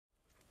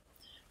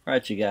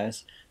Alright you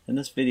guys, in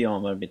this video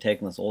I'm going to be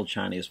taking this old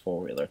Chinese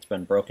four-wheeler. It's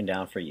been broken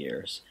down for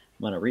years.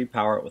 I'm going to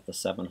repower it with a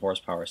 7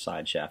 horsepower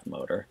side shaft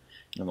motor.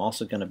 And I'm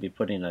also going to be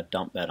putting a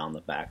dump bed on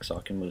the back so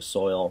I can move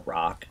soil,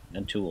 rock,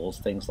 and tools,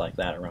 things like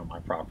that around my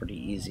property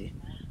easy.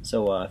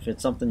 So if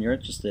it's something you're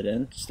interested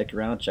in, stick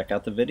around, check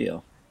out the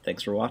video.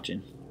 Thanks for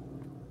watching.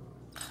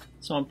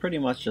 So I'm pretty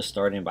much just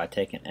starting by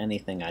taking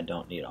anything I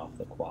don't need off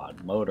the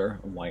quad.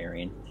 Motor,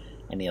 wiring,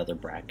 any other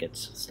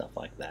brackets, stuff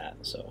like that.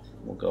 So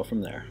we'll go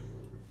from there.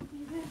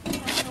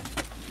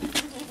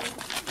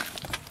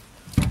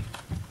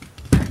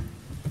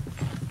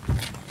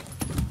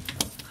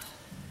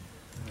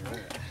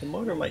 The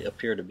motor might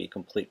appear to be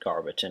complete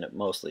garbage, and it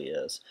mostly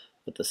is,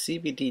 but the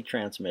CVT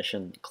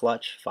transmission,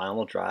 clutch,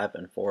 final drive,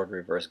 and forward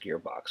reverse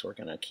gearbox we're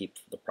going to keep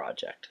for the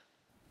project.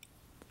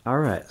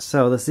 Alright,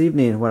 so this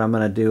evening what I'm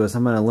going to do is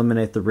I'm going to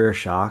eliminate the rear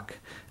shock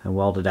and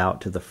weld it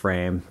out to the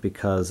frame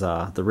because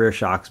the rear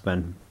shock's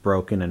been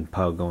broken and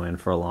pogoing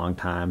for a long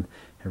time.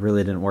 It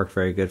really didn't work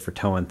very good for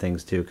towing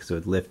things too because it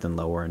would lift and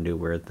lower and do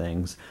weird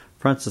things.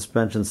 Front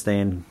suspension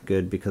staying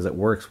good because it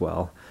works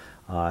well.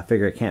 I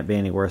figure it can't be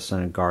any worse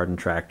than a garden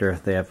tractor.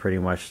 They have pretty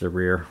much the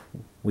rear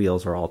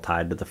wheels are all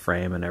tied to the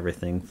frame and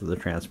everything for the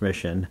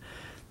transmission.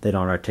 They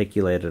don't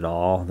articulate at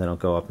all. They don't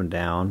go up and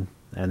down,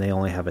 and they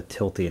only have a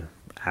tilting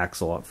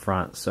axle up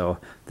front. So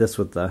this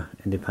with the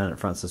independent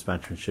front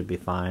suspension should be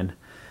fine.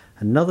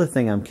 Another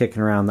thing I'm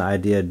kicking around the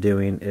idea of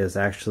doing is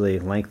actually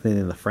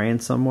lengthening the frame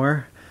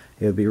somewhere.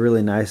 It would be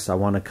really nice. I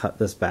want to cut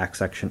this back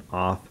section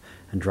off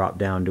and drop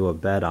down to a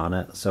bed on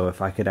it. So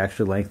if I could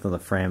actually lengthen the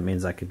frame, it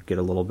means I could get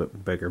a little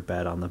bit bigger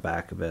bed on the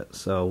back of it.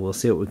 So we'll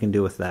see what we can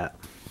do with that.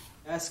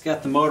 Guys,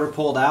 got the motor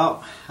pulled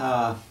out.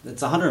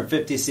 It's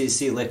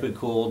 150cc liquid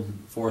cooled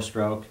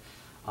 4-stroke.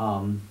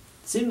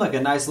 Seemed like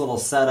a nice little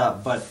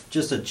setup, but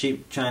just a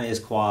cheap Chinese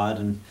quad,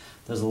 and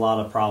there's a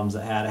lot of problems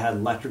it had. It had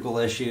electrical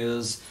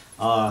issues.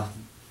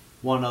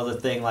 One other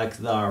thing, like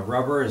the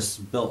rubber is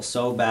built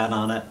so bad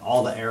on it,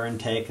 all the air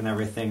intake and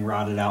everything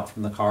rotted out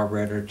from the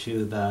carburetor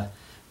to the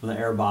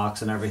air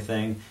box and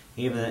everything.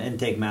 Even the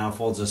intake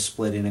manifolds are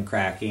splitting and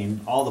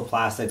cracking. All the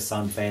plastic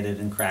sun faded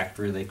and cracked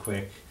really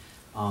quick.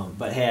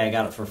 But hey, I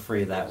got it for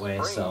free that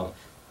way, so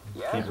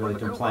can't really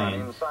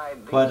complain.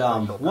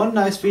 But one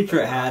nice feature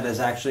it had is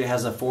actually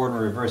has a forward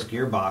and reverse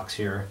gearbox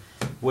here,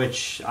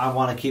 which I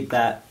want to keep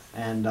that.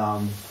 And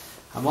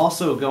I'm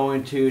also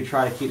going to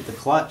try to keep the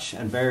clutch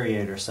and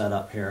variator set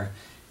up here.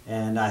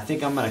 And I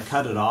think I'm going to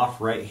cut it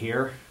off right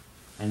here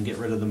and get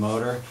rid of the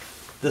motor.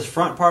 This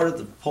front part of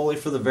the pulley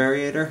for the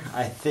variator,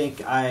 I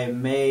think I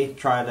may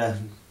try to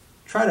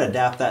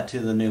adapt that to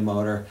the new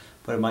motor,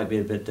 but it might be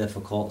a bit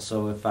difficult.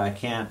 So if I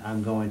can't,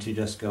 I'm going to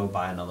just go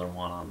buy another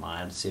one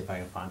online to see if I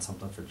can find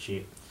something for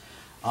cheap.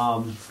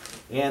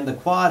 And the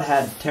quad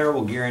had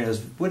terrible gearing.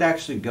 It would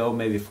actually go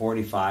maybe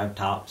 45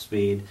 top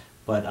speed,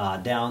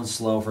 but down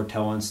slow for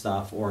towing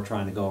stuff or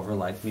trying to go over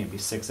like maybe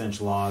 6-inch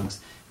logs.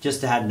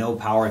 Just had no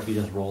power if you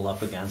just rolled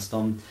up against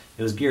them.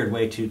 It was geared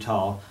way too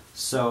tall.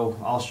 So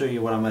I'll show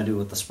you what I'm going to do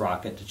with the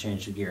sprocket to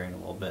change the gearing a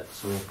little bit.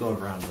 So we'll go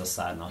around to this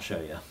side and I'll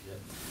show you.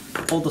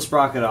 Pulled the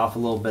sprocket off a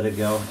little bit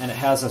ago, and it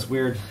has this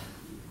weird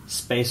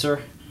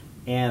spacer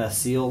and a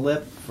seal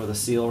lip for the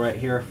seal right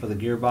here for the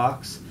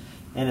gearbox.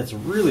 And it's a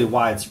really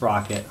wide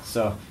sprocket.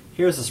 So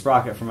here's the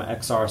sprocket from an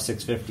XR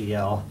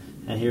 650L,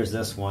 and here's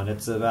this one.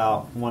 It's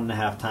about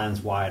 1.5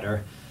 times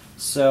wider.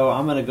 So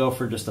I'm going to go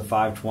for just a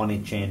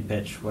 520 chain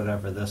pitch,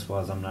 whatever this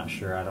was. I'm not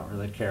sure. I don't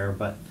really care.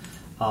 But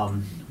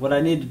what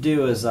I need to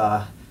do is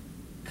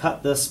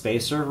cut this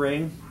spacer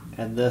ring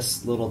and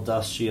this little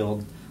dust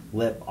shield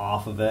lip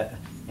off of it,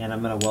 and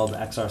I'm going to weld the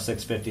XR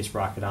 650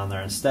 sprocket on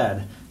there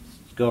instead.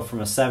 Go from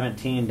a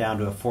 17 down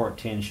to a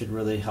 14 should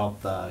really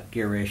help the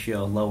gear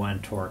ratio, low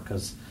end torque,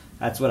 because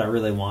that's what I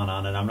really want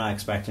on it. I'm not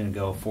expecting to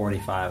go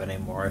 45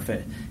 anymore. If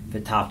it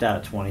topped out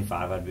at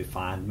 25, I'd be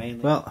fine.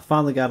 Mainly. Well, I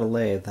finally got a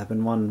lathe. I've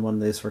been wanting one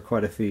of these for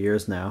quite a few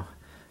years now,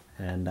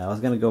 and I was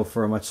going to go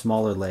for a much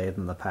smaller lathe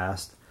in the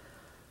past.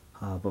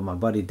 But my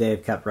buddy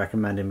Dave kept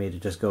recommending me to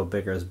just go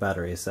bigger is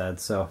better, he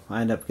said. So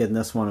I ended up getting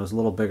this one. It was a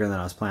little bigger than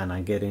I was planning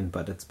on getting,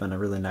 but it's been a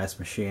really nice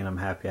machine. I'm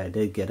happy I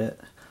did get it.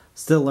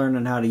 Still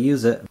learning how to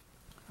use it.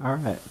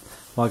 Alright,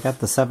 well, I got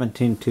the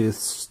 17-tooth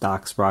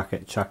stock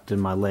sprocket chucked in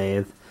my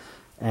lathe.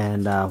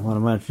 And what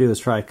I'm going to do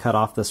is try to cut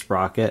off the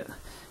sprocket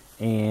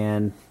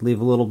and leave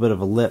a little bit of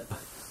a lip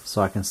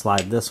so I can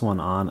slide this one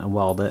on and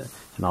weld it.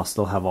 And I'll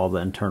still have all the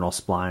internal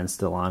splines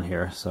still on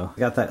here. So I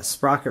got that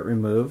sprocket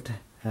removed,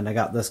 and I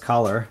got this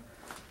collar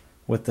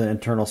with the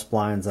internal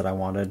splines that I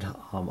wanted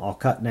all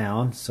cut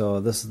down. So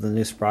this is the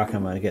new sprocket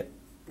I'm going to get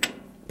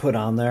put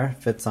on there.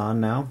 Fits on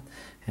now.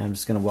 And I'm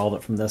just going to weld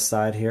it from this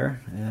side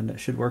here, and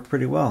it should work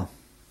pretty well.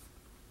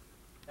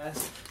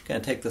 Guys, going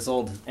to take this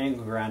old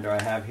angle grinder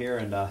I have here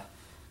and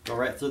go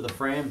right through the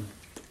frame,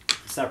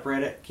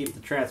 separate it, keep the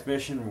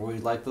transmission. We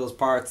like those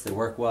parts, they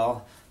work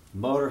well. The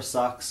motor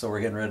sucks, so we're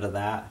getting rid of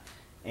that.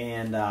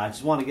 And I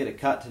just want to get it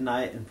cut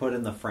tonight and put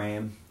in the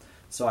frame,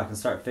 so I can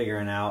start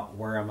figuring out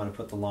where I'm going to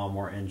put the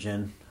lawnmower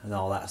engine and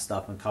all that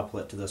stuff and couple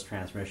it to this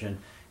transmission.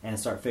 and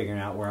start figuring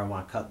out where I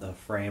want to cut the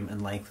frame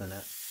and lengthen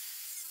it.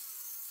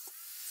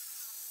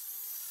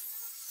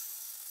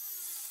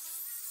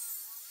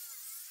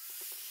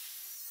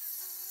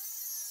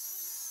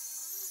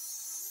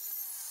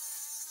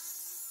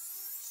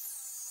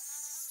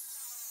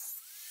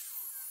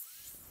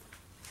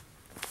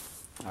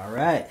 All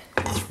right,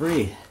 it's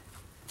free.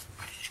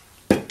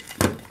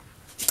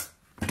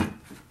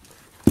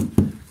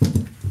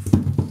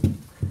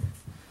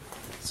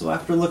 So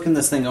after looking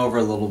this thing over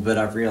a little bit,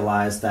 I've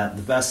realized that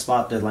the best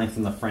spot to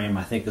lengthen the frame,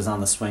 I think, is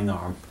on the swing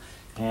arm.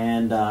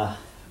 And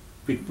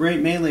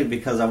mainly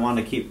because I want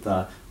to keep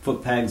the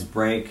foot pegs,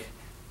 brake,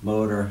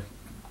 motor,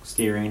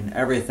 steering,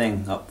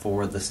 everything up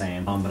forward the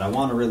same. But I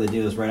want to really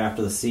do is right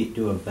after the seat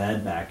do a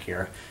bed back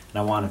here. And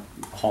I want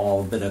to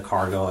haul a bit of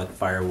cargo like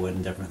firewood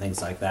and different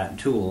things like that and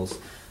tools.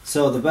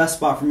 So the best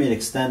spot for me to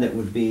extend it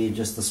would be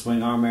just the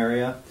swing arm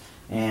area.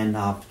 And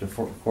to,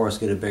 of course,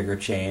 get a bigger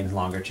chain,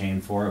 longer chain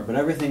for it. But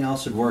everything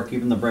else should work.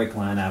 Even the brake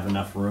line, I have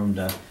enough room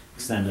to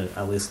extend it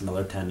at least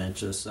another 10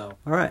 inches. So,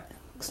 all right,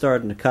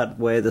 starting to cut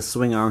away the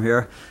swing arm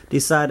here.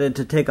 Decided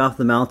to take off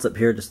the mounts up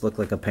here. Just look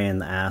like a pain in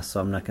the ass,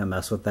 so I'm not going to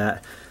mess with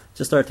that.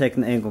 Just start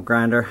taking the angle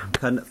grinder. I'm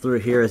cutting it through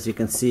here. As you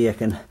can see, I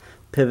can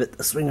pivot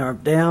the swing arm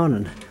down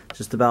and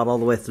just about all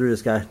the way through.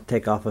 Just got to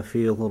take off a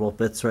few little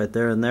bits right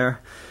there and there.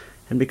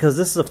 And because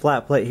this is a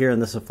flat plate here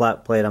and this is a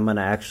flat plate, I'm going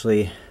to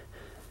actually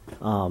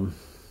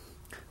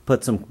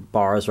put some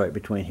bars right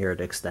between here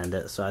to extend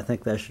it. So I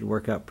think that should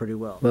work out pretty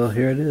well. Well,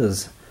 here it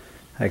is.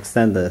 I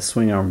extend the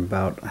swing arm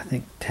about, I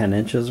think, 10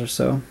 inches or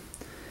so.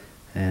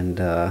 And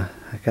I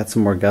got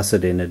some more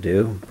gusseting to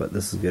do, but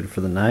this is good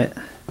for the night.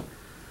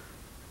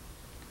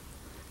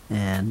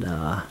 And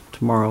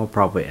tomorrow I'll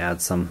probably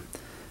add some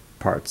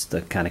parts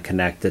to kind of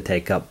connect to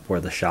take up where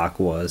the shock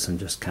was and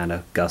just kind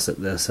of gusset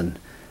this and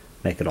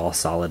make it all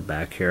solid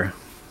back here.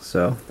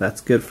 So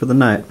that's good for the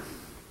night.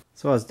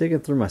 So I was digging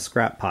through my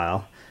scrap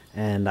pile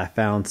and I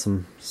found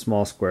some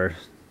small square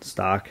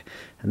stock,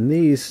 and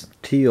these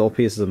teal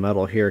pieces of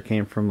metal here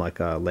came from like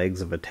legs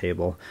of a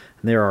table,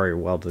 and they're already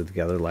welded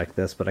together like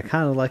this, but I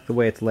kind of like the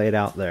way it's laid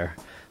out there.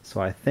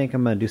 So I think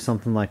I'm going to do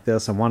something like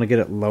this. I want to get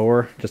it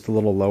lower, just a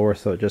little lower,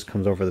 so it just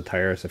comes over the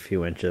tires a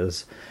few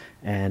inches.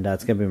 And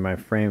it's going to be my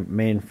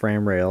main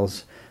frame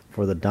rails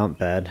for the dump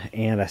bed,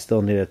 and I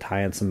still need to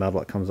tie in some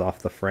metal that comes off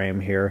the frame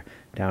here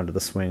down to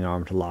the swing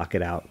arm to lock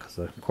it out, because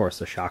of course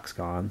the shock's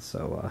gone.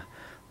 So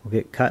we'll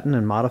get cutting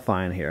and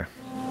modifying here.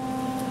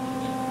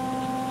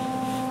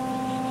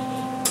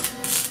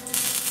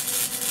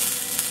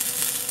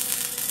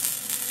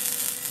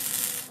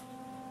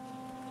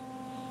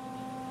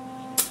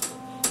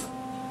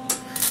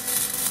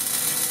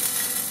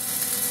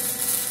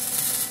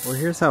 Well,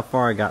 here's how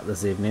far I got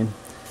this evening.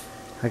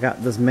 I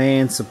got this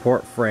main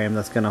support frame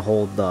that's going to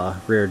hold the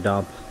rear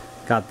dump.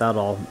 Got that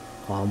all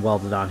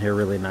welded on here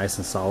really nice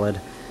and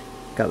solid.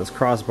 Got this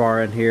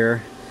crossbar in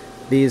here.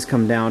 These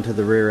come down to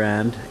the rear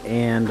end,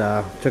 and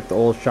took the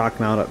old shock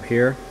mount up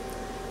here.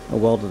 I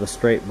welded a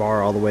straight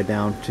bar all the way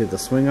down to the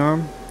swing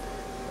arm,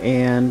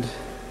 and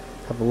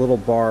have a little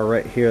bar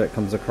right here that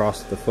comes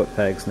across the foot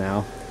pegs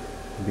now,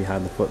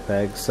 behind the foot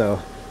pegs. So,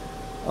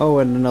 oh,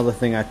 and another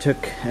thing, I took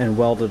and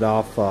welded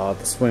off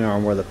the swing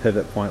arm where the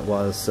pivot point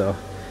was, so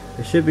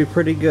it should be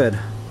pretty good.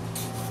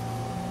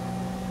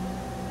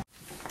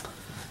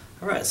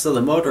 Alright, so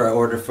the motor I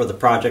ordered for the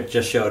project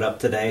just showed up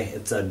today.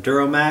 It's a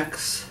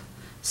Duramax,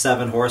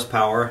 7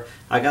 horsepower.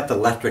 I got the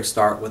electric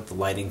start with the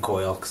lighting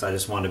coil because I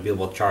just wanted to be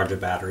able to charge a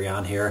battery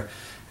on here.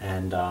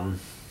 And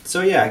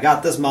so yeah, I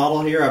got this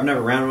model here. I've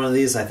never ran one of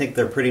these. I think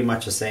they're pretty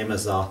much the same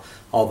as all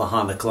the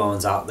Honda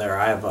clones out there.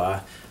 I have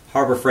a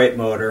Harbor Freight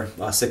motor,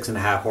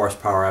 6.5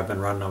 horsepower. I've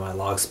been running on my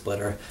log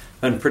splitter.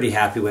 Been pretty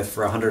happy with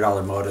for a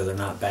 $100 motor. They're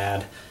not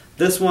bad.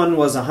 This one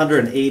was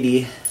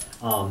 180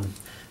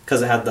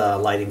 because it had the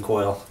lighting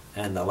coil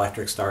and the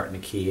electric start and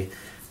the key.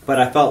 But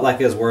I felt like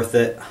it was worth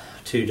it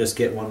to just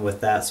get one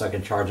with that so I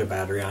can charge a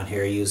battery on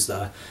here.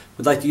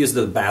 Would like to use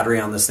the battery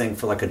on this thing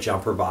for like a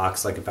jumper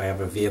box. Like if I have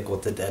a vehicle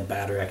with a dead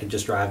battery, I can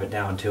just drive it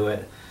down to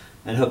it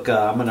and hook.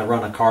 I'm going to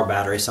run a car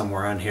battery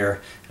somewhere on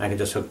here, and I can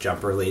just hook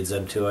jumper leads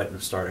into it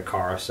and start a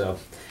car. So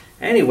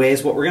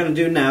anyways, what we're going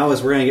to do now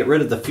is we're going to get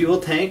rid of the fuel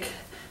tank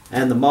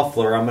and the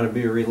muffler. I'm going to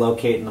be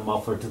relocating the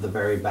muffler to the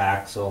very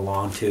back, so a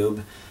long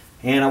tube.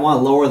 And I want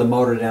to lower the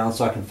motor down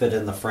so I can fit it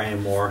in the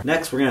frame more.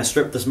 Next, we're going to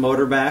strip this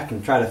motor back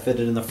and try to fit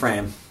it in the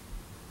frame.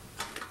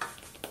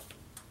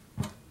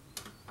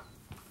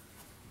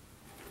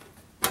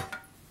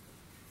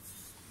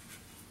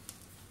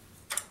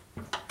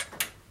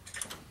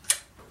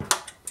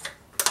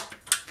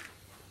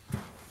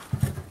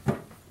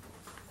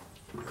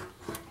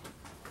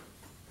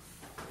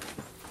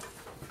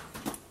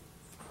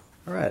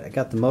 Alright, I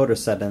got the motor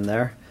set in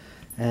there,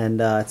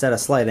 and it's at a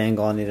slight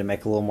angle. I need to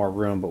make a little more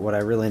room, but what I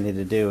really need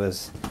to do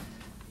is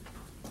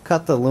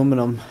cut the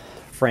aluminum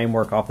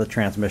framework off the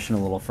transmission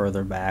a little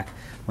further back.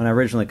 When I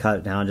originally cut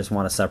it down, I just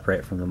want to separate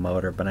it from the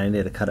motor, but I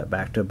need to cut it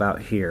back to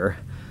about here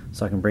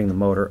so I can bring the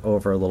motor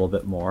over a little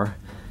bit more.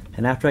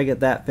 And after I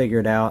get that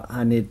figured out,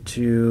 I need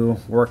to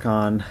work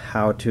on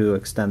how to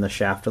extend the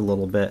shaft a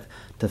little bit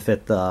to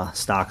fit the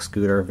stock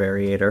scooter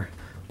variator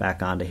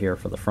back onto here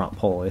for the front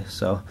pulley.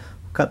 So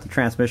we'll cut the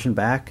transmission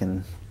back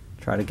and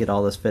try to get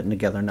all this fitting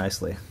together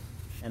nicely.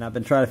 And I've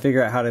been trying to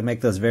figure out how to make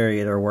this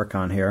variator work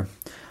on here.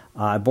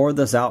 I bored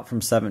this out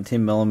from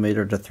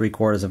 17mm to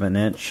 3/4 of an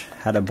inch.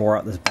 Had to bore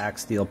out this back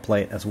steel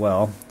plate as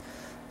well.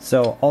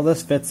 So all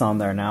this fits on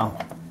there now.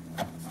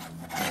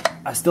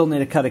 I still need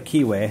to cut a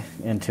keyway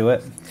into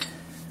it.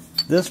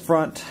 This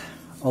front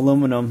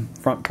aluminum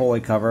front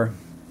pulley cover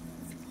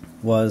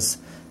was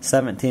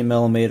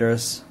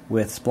 17mm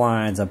with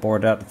splines. I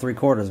bored out to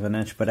 3/4 of an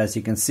inch, but as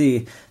you can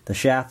see, the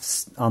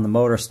shaft on the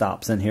motor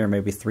stops in here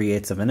maybe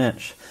 3/8 of an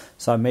inch.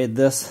 So I made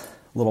this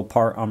little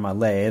part on my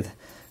lathe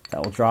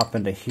that will drop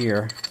into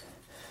here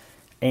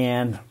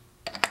and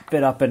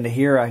fit up into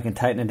here. I can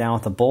tighten it down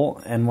with a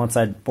bolt, and once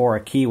I bore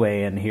a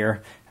keyway in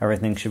here,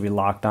 everything should be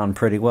locked on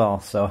pretty well.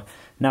 So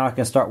now I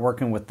can start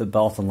working with the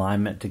belt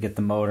alignment to get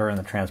the motor and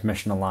the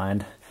transmission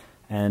aligned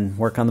and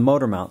work on the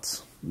motor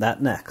mounts.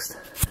 That next.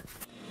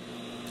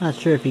 Not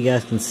sure if you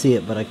guys can see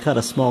it, but I cut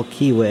a small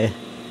keyway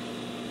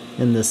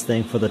in this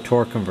thing for the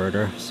torque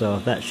converter, so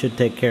that should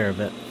take care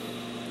of it.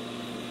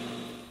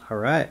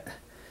 Alright,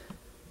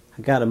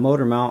 I got a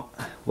motor mount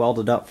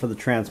welded up for the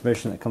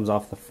transmission that comes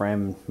off the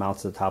frame and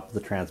mounts at the top of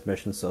the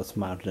transmission, so it's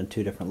mounted in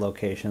 2 different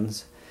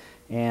locations.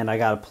 And I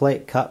got a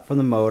plate cut from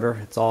the motor.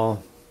 It's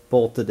all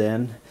bolted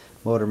in.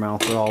 Motor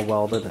mounts are all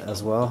welded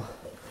as well.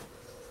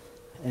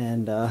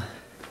 And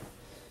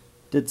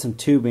did some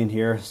tubing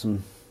here,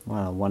 some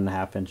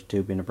 1.5 inch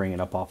tubing to bring it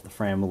up off the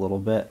frame a little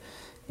bit,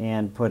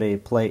 and put a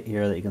plate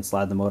here that you can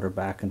slide the motor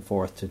back and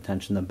forth to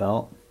tension the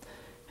belt.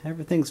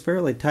 Everything's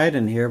fairly tight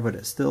in here, but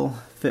it still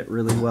fit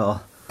really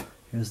well.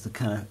 Here's the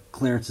kind of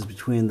clearances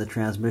between the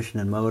transmission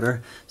and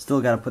motor.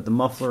 Still got to put the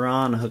muffler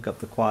on, hook up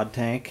the quad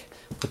tank,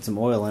 put some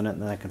oil in it,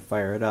 and then I can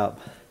fire it up.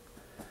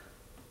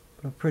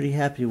 But I'm pretty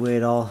happy the way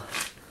it all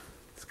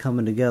is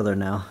coming together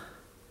now.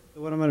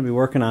 So what I'm going to be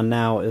working on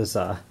now is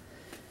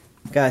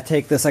gotta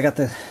take this, I got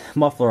the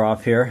muffler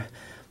off here.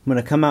 I'm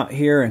going to come out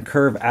here and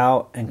curve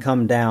out and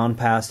come down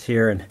past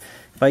here, and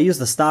if I use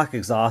the stock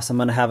exhaust, I'm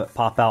going to have it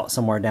pop out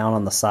somewhere down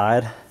on the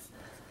side.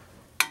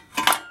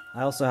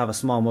 I also have a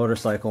small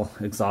motorcycle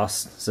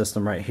exhaust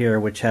system right here,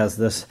 which has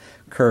this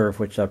curve,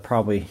 which I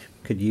probably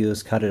could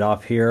use, cut it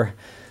off here,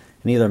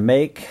 and either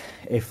make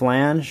a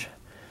flange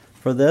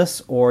for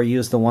this or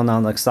use the one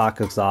on the stock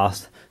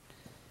exhaust.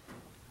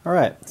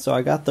 Alright, so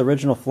I got the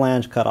original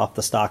flange cut off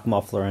the stock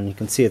muffler, and you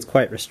can see it's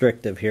quite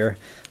restrictive here.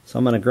 So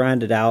I'm going to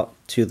grind it out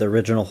to the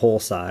original hole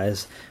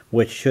size,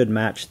 which should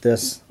match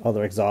this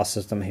other exhaust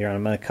system here. And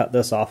I'm going to cut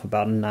this off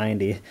about a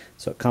 90,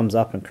 so it comes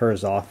up and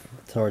curves off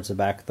towards the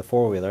back of the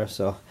four-wheeler.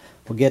 So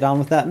we'll get on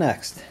with that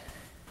next.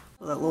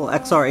 Well, that little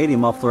XR80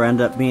 muffler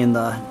ended up being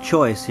the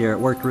choice here. It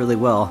worked really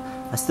well.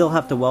 I still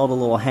have to weld a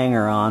little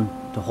hanger on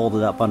to hold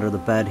it up under the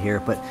bed here,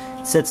 but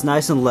it sits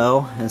nice and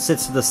low and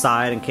sits to the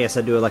side in case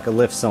I do like a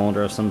lift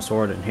cylinder of some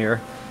sort in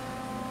here.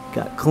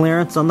 Got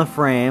clearance on the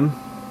frame.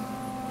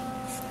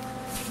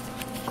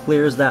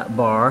 Clears that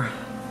bar.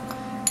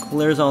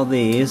 Clears all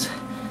these.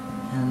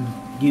 And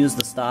use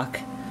the stock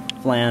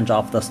flange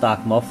off the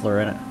stock muffler,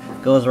 and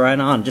it goes right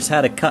on. Just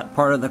had to cut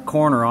part of the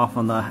corner off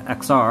on the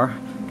XR.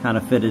 Kind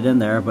of fitted in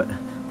there, but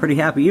pretty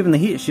happy. Even the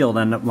heat shield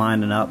ended up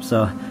lining up,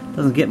 so it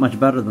doesn't get much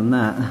better than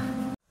that.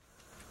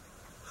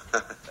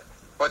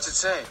 What's it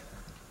say?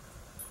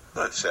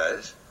 Well, it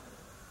says,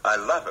 I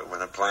love it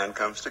when a plan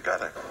comes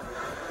together.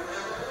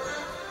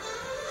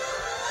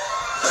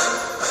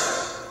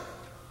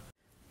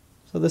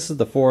 So this is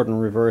the forward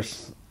and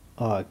reverse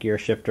gear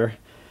shifter.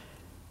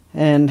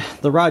 And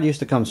the rod used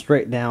to come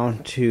straight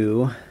down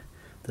to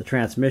the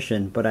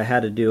transmission, but I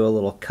had to do a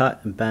little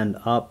cut and bend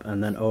up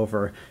and then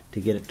over to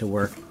get it to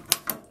work.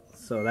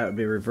 So that would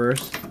be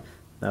reverse,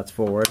 that's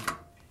forward,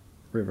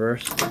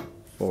 reverse,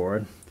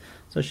 forward.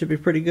 So it should be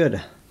pretty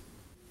good.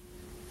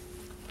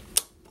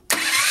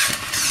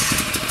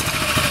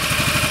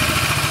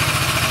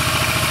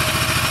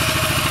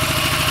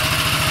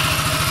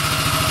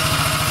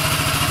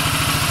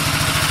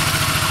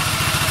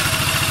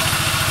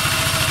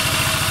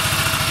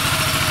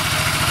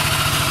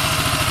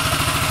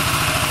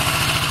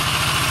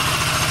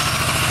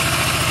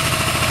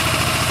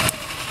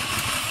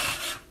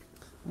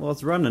 Well,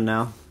 it's running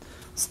now.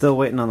 Still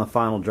waiting on the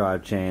final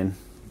drive chain.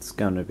 It's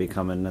going to be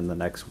coming in the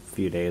next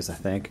few days, I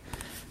think.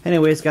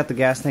 Anyways, got the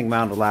gas tank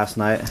mounted last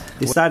night.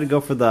 Decided to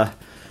go for the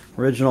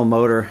original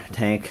motor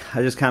tank.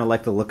 I just kind of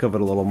like the look of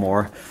it a little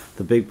more.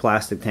 The big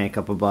plastic tank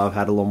up above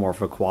had a little more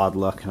of a quad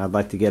look, and I'd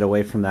like to get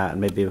away from that and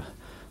maybe a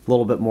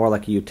little bit more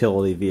like a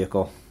utility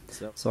vehicle.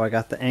 So I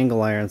got the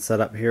angle iron set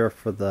up here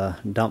for the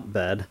dump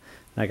bed.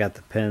 I got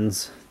the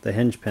pins, the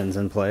hinge pins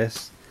in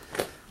place.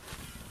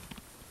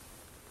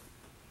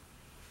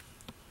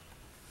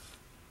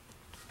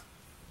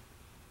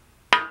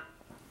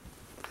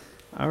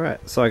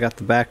 Alright, so I got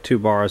the back 2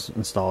 bars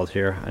installed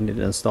here. I need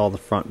to install the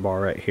front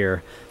bar right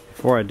here.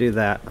 Before I do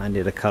that, I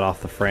need to cut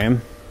off the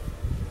frame.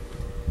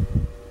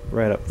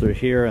 right up through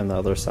here and the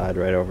other side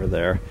right over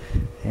there.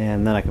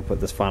 And then I can put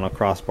this final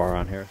crossbar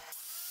on here.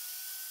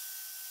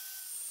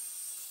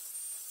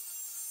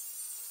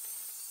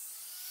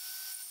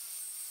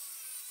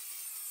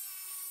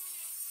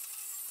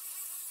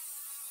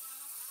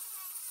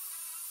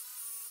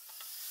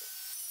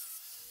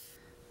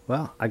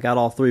 Well, I got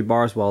all 3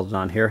 bars welded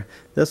on here.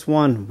 This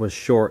one was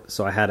short,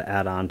 so I had to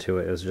add on to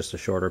it. It was just a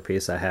shorter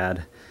piece I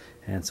had,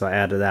 and so I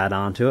added that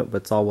onto it,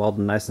 but it's all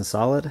welded nice and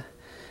solid.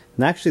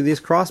 And actually these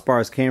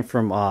crossbars came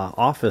from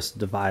office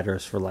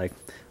dividers for like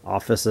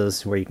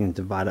offices where you can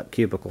divide up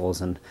cubicles,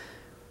 and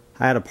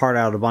I had to part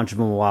out a bunch of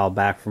them a while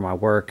back for my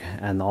work,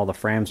 and all the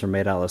frames are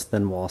made out of this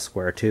thin wall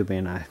square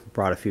tubing. I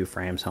brought a few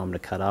frames home to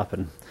cut up,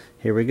 and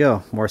here we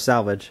go, more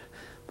salvage.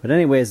 But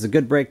anyways, it's a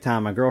good break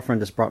time. My girlfriend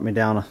just brought me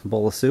down a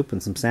bowl of soup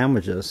and some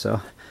sandwiches, so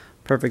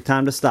perfect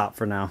time to stop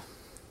for now.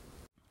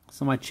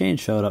 So my chain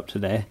showed up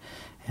today,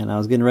 and I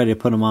was getting ready to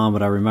put them on,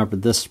 but I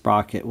remembered this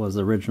sprocket was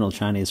the original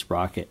Chinese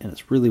sprocket, and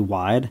it's really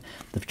wide.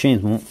 The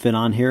chains won't fit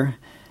on here.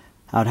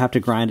 I would have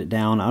to grind it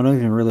down. I don't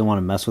even really want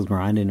to mess with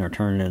grinding or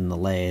turning it in the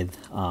lathe,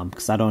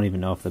 because I don't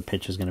even know if the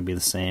pitch is going to be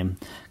the same.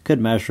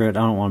 Could measure it. I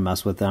don't want to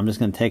mess with it. I'm just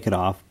going to take it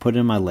off, put it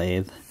in my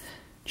lathe,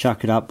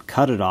 chuck it up,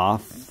 cut it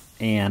off.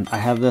 And I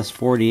have this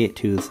 48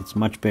 tooth. It's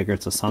much bigger.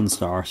 It's a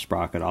Sunstar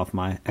sprocket off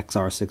my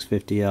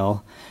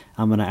XR650L.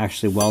 I'm going to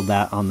actually weld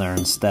that on there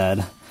instead.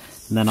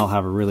 And then I'll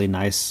have a really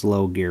nice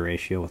slow gear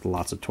ratio with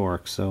lots of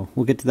torque. So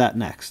we'll get to that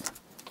next.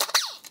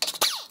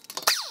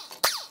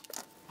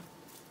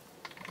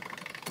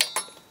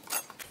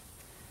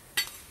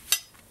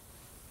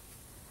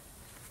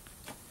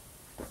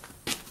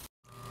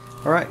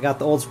 Alright, got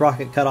the old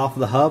sprocket cut off of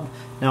the hub.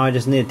 Now I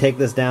just need to take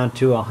this down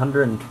to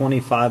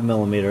 125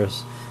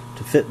 millimeters.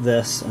 To fit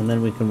this, and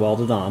then we can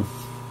weld it on.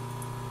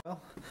 Well,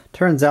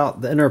 turns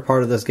out the inner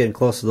part of this getting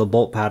close to the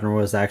bolt pattern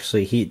was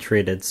actually heat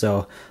treated,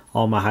 so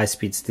all my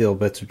high-speed steel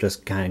bits are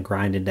just kind of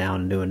grinding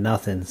down and doing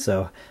nothing.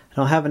 So I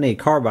don't have any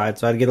carbide,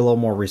 so I'd get a little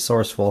more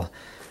resourceful.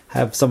 I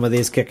have some of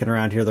these kicking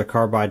around here, they're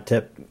carbide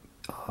tip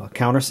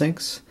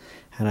countersinks,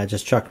 and I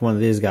just chucked one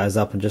of these guys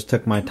up and just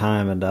took my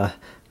time and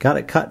got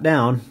it cut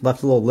down,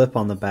 left a little lip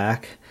on the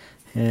back,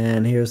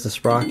 and here's the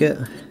sprocket.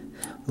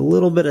 A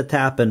little bit of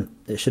tapping,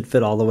 it should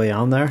fit all the way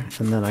on there,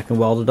 and then I can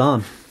weld it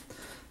on.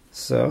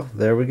 So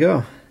there we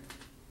go.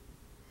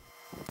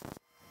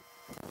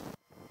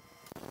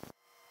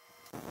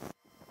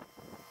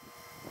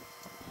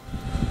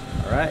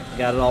 Alright,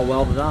 got it all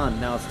welded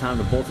on. Now it's time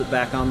to bolt it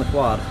back on the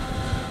quad.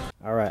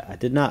 Alright, I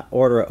did not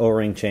order an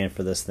O-ring chain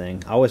for this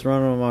thing. I always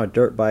run them on my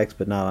dirt bikes,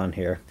 but not on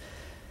here.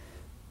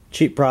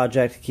 Cheap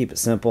project, keep it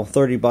simple.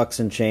 30 bucks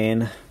in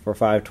chain for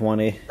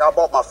 520. I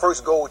bought my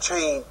first gold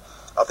chain,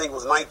 I think it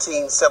was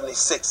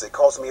 1976. It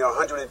cost me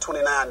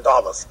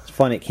 $129. It's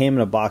funny, it came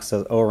in a box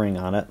with O-ring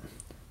on it.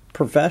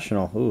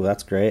 Professional. Ooh,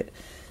 that's great.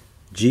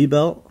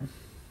 G-belt.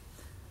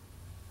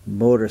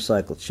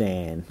 Motorcycle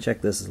chain.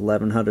 Check this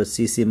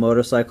 1100cc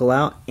motorcycle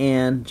out.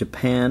 And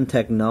Japan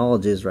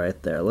Technologies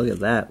right there. Look at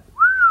that.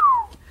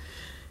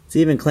 It's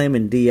even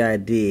claiming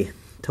DID.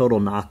 Total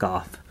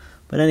knockoff.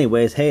 But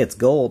anyways, hey, it's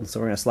gold,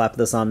 so we're going to slap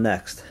this on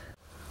next.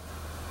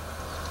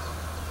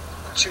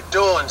 What you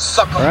doing,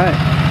 sucker?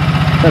 Alright.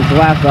 Since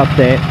the last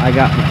update, I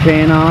got the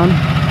chain on,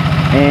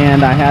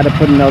 and I had to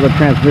put another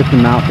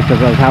transmission mount because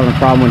I was having a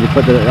problem when you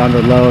put it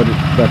under load,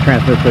 the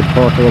transmission would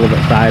torque a little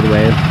bit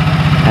sideways.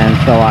 And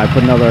so I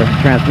put another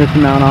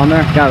transmission mount on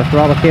there, got a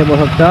throttle cable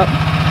hooked up,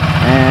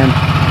 and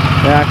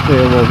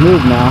actually it will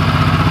move now.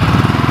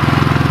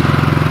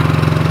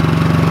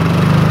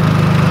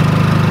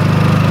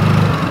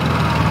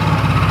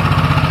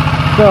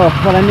 So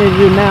what I need to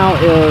do now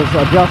is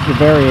adjust the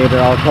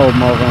variator. I'll come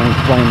over and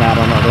explain that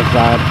on the other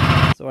side.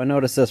 So I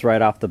noticed this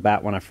right off the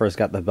bat when I first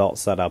got the belt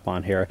set up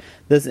on here.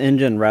 This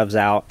engine revs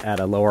out at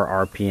a lower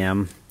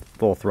RPM,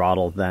 full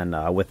throttle, than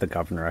with the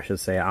governor, I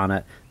should say, on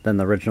it, than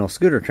the original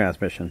scooter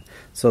transmission.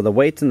 So the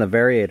weights in the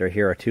variator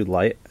here are too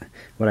light.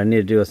 What I need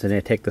to do is I need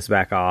to take this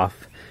back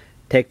off,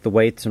 take the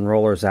weights and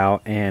rollers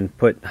out, and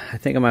put, I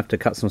think I'm going to have to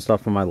cut some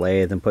stuff on my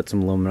lathe and put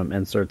some aluminum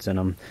inserts in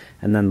them,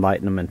 and then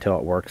lighten them until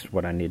it works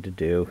what I need to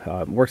do.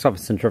 It works off of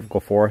centrifugal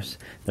force.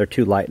 They're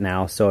too light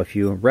now, so if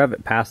you rev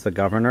it past the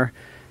governor,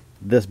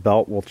 this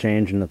belt will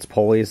change in its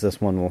pulleys.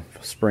 This one will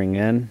spring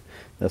in,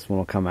 this one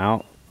will come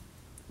out.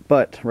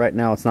 But right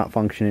now it's not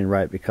functioning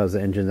right because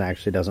the engine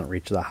actually doesn't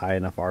reach the high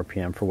enough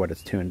RPM for what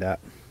it's tuned at.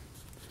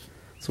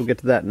 So we'll get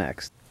to that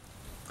next.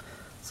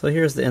 So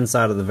here's the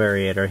inside of the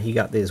variator. You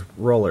got these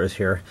rollers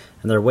here,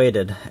 and they're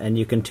weighted, and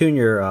you can tune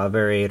your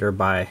variator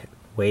by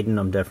weighting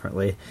them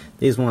differently.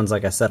 These ones,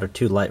 like I said, are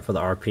too light for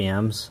the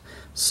RPMs.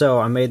 So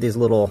I made these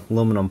little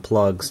aluminum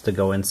plugs to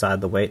go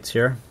inside the weights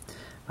here.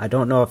 I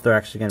don't know if they're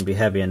actually going to be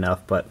heavy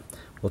enough, but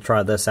we'll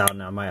try this out.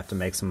 Now I might have to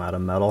make some out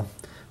of metal,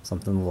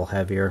 something a little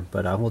heavier,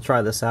 but we'll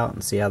try this out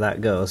and see how that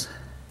goes.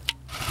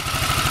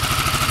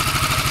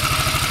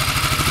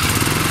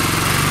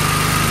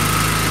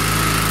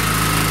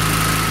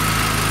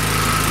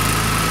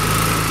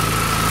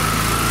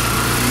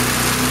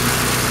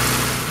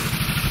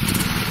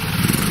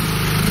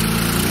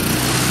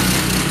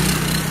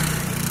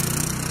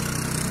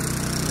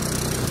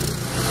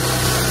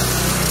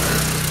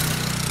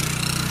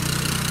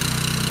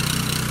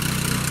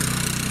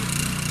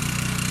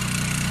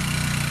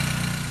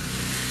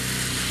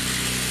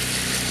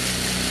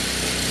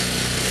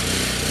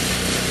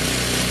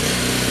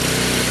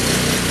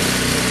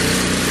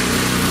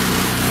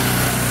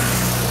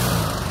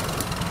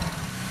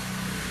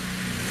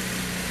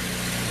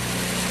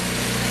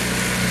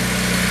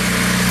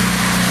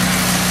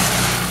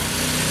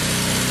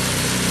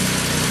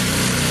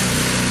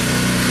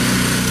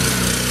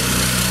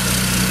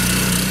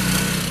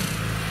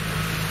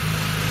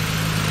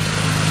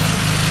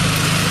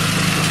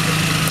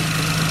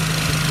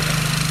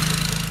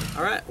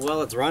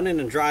 Well, it's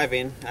running and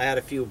driving. I had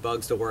a few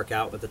bugs to work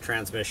out with the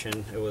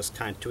transmission. It was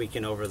kind of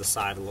tweaking over the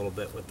side a little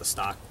bit with the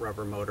stock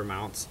rubber motor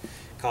mounts,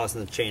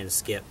 causing the chain to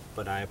skip.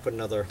 But I put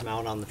another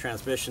mount on the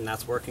transmission.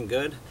 That's working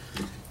good.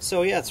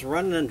 So yeah, it's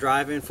running and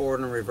driving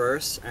forward and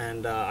reverse.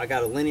 And I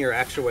got a linear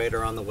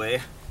actuator on the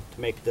way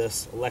to make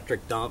this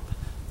electric dump.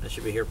 That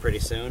should be here pretty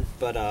soon.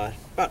 But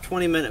about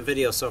 20-minute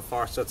video so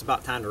far, so it's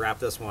about time to wrap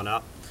this one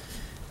up.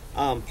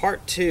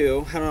 Part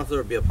 2, I don't know if there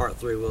will be a part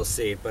 3, we'll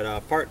see.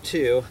 But part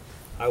 2,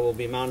 I will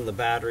be mounting the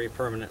battery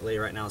permanently.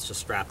 Right now it's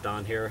just strapped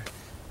on here.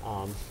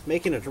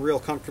 Making it a real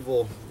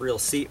comfortable, real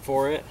seat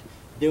for it.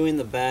 Doing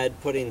the bed,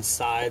 putting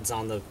sides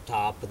on the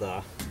top of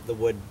the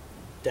wood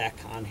deck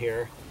on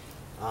here.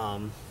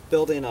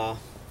 Building a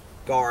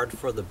guard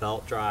for the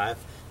belt drive.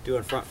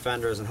 Doing front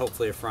fenders and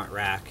hopefully a front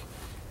rack.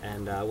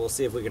 And we'll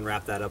see if we can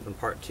wrap that up in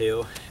part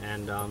 2.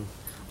 And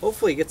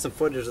hopefully get some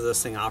footage of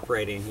this thing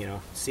operating, you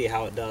know, see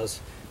how it does.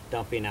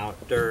 Dumping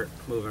out dirt,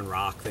 moving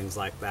rock, things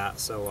like that.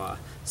 So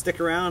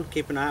stick around,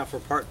 keep an eye out for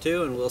part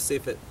 2, and we'll see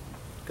if it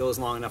goes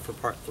long enough for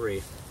part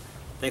 3.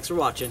 Thanks for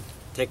watching.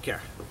 Take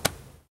care.